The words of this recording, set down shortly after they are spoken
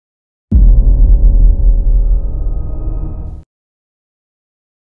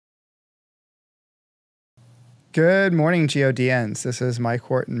Good morning, GeoDNs. This is Mike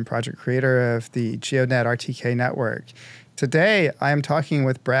Horton, project creator of the GEODNET RTK network. Today, I am talking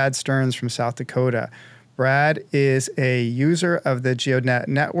with Brad Stearns from South Dakota. Brad is a user of the GeoDNET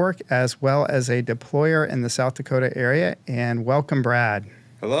network as well as a deployer in the South Dakota area. And welcome, Brad.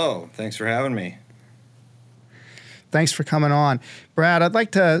 Hello. Thanks for having me. Thanks for coming on. Brad, I'd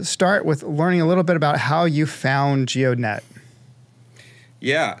like to start with learning a little bit about how you found GeoDNET.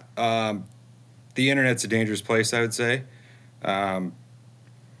 Yeah. The internet's a dangerous place, I would say. Yeah,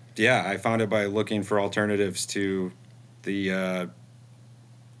 I found it by looking for alternatives to the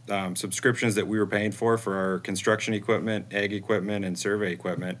subscriptions that we were paying for our construction equipment, ag equipment, and survey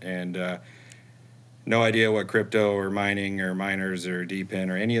equipment. And no idea what crypto or mining or miners or DPIN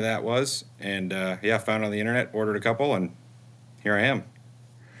or any of that was. And yeah, found it on the internet, ordered a couple, and here I am.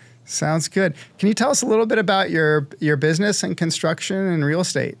 Sounds good. Can you tell us a little bit about your business and construction and real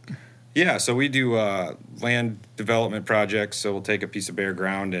estate? Yeah, so we do land development projects. So we'll take a piece of bare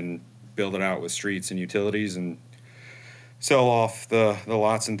ground and build it out with streets and utilities and sell off the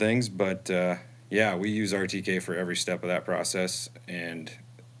lots and things. But yeah, we use RTK for every step of that process, and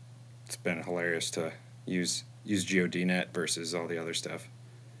it's been hilarious to use GeoDNet versus all the other stuff.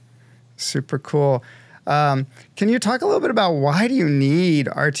 Super cool. Can you talk a little bit about why do you need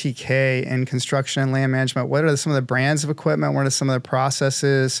RTK in construction and land management? What are some of the brands of equipment? What are some of the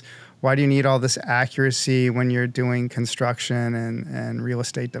processes? Why do you need all this accuracy when you're doing construction and real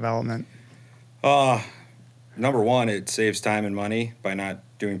estate development? Number one, it saves time and money by not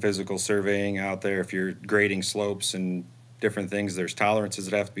doing physical surveying out there. If you're grading slopes and different things, there's tolerances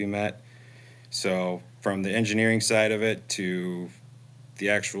that have to be met. So from the engineering side of it to the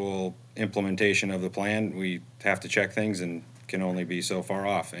actual implementation of the plan, we have to check things and can only be so far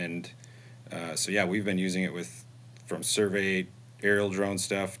off. And so yeah, we've been using it from survey, aerial drone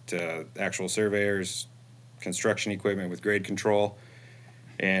stuff to actual surveyors, construction equipment with grade control,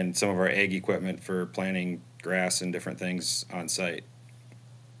 and some of our ag equipment for planting grass and different things on site.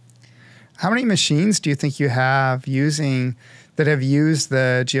 How many machines do you think you have that have used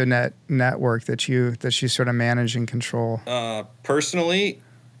the GeoDNET network that you sort of manage and control? Personally,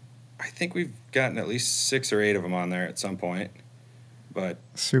 I think we've gotten at least 6 or 8 of them on there at some point. But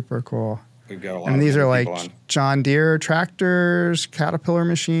super cool. We've got a lot. And these are like on. John Deere tractors, Caterpillar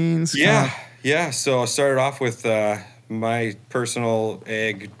machines. Yeah. So I started off with my personal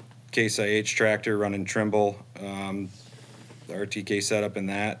ag Case IH tractor running Trimble, the RTK setup in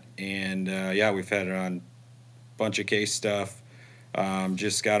that, and yeah, we've had it on a bunch of Case stuff.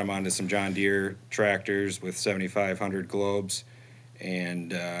 Just got them onto some John Deere tractors with 7,500 globes,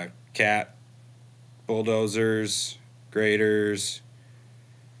 and Cat bulldozers, graders,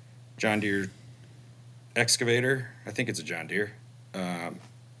 John Deere excavator. I think it's a John Deere, and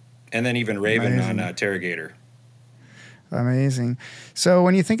then even Raven on Terragator. Amazing. So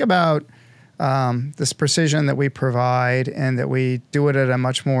when you think about this precision that we provide and that we do it at a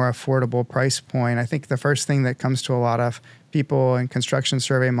much more affordable price point, I think the first thing that comes to a lot of people in construction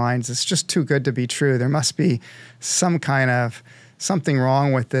survey minds is just too good to be true. There must be something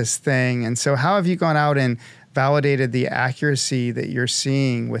wrong with this thing. And so how have you gone out and validated the accuracy that you're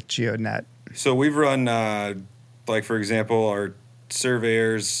seeing with GeoDNET? So we've run, like for example, our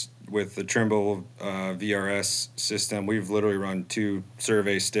surveyors with the Trimble VRS system, we've literally run 2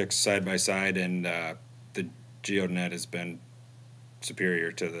 survey sticks side by side, and the GeoDNET has been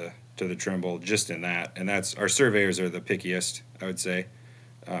superior to the Trimble just in that. And that's, our surveyors are the pickiest, I would say.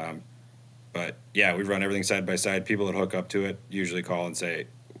 But yeah, we run everything side by side. People that hook up to it usually call and say,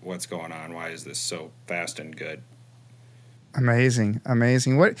 "What's going on? Why is this so fast and good?" Amazing.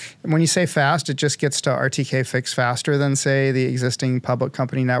 When you say fast, it just gets to RTK fix faster than, say, the existing public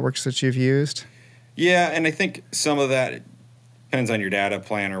company networks that you've used? Yeah, and I think some of that depends on your data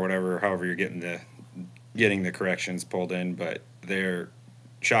plan or whatever, however you're getting the corrections pulled in, but they're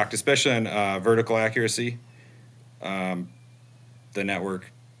shocked, especially on vertical accuracy. The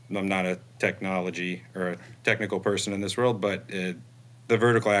network, I'm not a technology or a technical person in this world, but the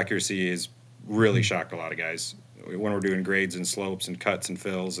vertical accuracy is really shocked a lot of guys when we're doing grades and slopes and cuts and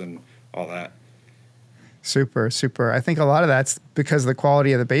fills and all that. Super. I think a lot of that's because of the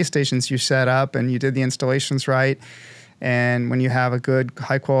quality of the base stations you set up and you did the installations right. And when you have a good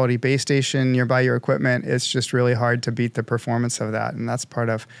high quality base station nearby your equipment, it's just really hard to beat the performance of that. And that's part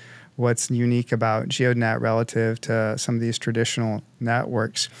of what's unique about GeoDNET relative to some of these traditional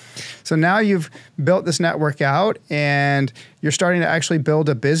networks. So now you've built this network out and you're starting to actually build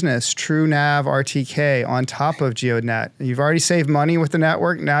a business, TrueNav RTK, on top of GeoDNET. You've already saved money with the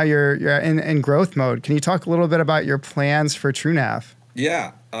network. Now you're in growth mode. Can you talk a little bit about your plans for TrueNav?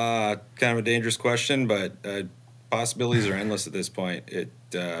 Yeah, kind of a dangerous question, but possibilities are endless at this point.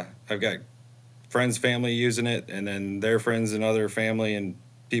 I've got friends, family using it, and then their friends and other family and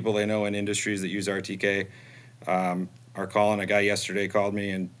people they know in industries that use RTK are calling. A guy yesterday called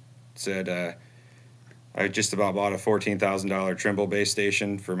me and said, I just about bought a $14,000 Trimble base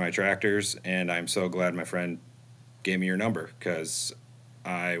station for my tractors, and I'm so glad my friend gave me your number because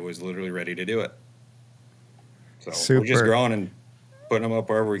I was literally ready to do it. So Super. We're just growing and putting them up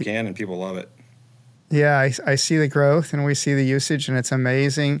wherever we can, and people love it. Yeah, I see the growth and we see the usage, and it's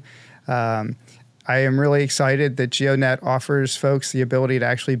amazing. I am really excited that GEODNET offers folks the ability to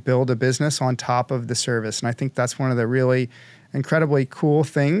actually build a business on top of the service. And I think that's one of the really incredibly cool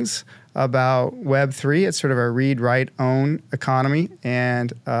things about Web3. It's sort of a read, write, own economy,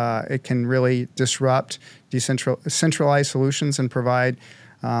 and it can really disrupt centralized solutions and provide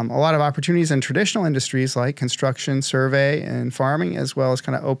a lot of opportunities in traditional industries like construction, survey, and farming, as well as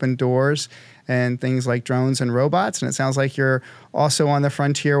kind of open doors and things like drones and robots. And it sounds like you're also on the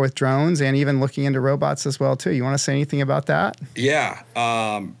frontier with drones and even looking into robots as well, too. You want to say anything about that? Yeah.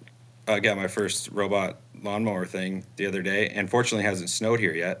 I got my first robot lawnmower thing the other day, and fortunately it hasn't snowed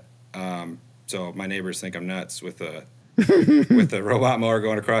here yet. So my neighbors think I'm nuts with the robot mower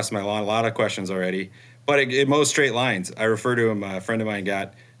going across my lawn. A lot of questions already. But it mows straight lines. I refer to him, a friend of mine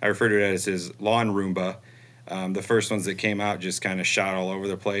I refer to it as his lawn Roomba. The first ones that came out just kind of shot all over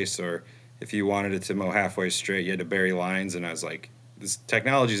the place, or if you wanted it to mow halfway straight, you had to bury lines. And I was like, this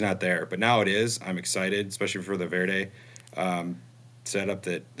technology's not there. But now it is. I'm excited, especially for the Verde setup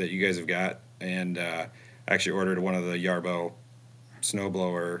that you guys have got. And I actually ordered one of the Yarbo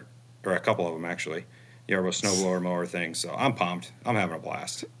snowblower, or a couple of them actually, Yarbo snowblower mower things. So I'm pumped. I'm having a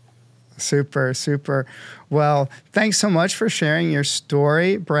blast. Super, super. Well, thanks so much for sharing your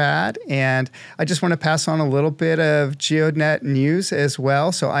story, Brad. And I just want to pass on a little bit of GEODNET news as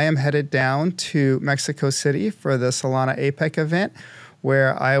well. So I am headed down to Mexico City for the Solana APEC event,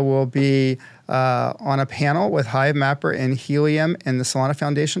 where I will be on a panel with Hive Mapper and Helium and the Solana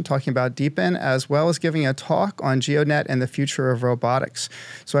Foundation talking about DeepIn, as well as giving a talk on GEODNET and the future of robotics.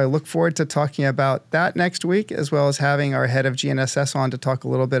 So I look forward to talking about that next week, as well as having our head of GNSS on to talk a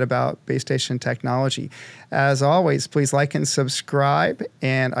little bit about base station technology. As always, please like and subscribe,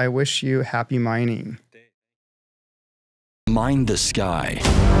 and I wish you happy mining. Mine the sky.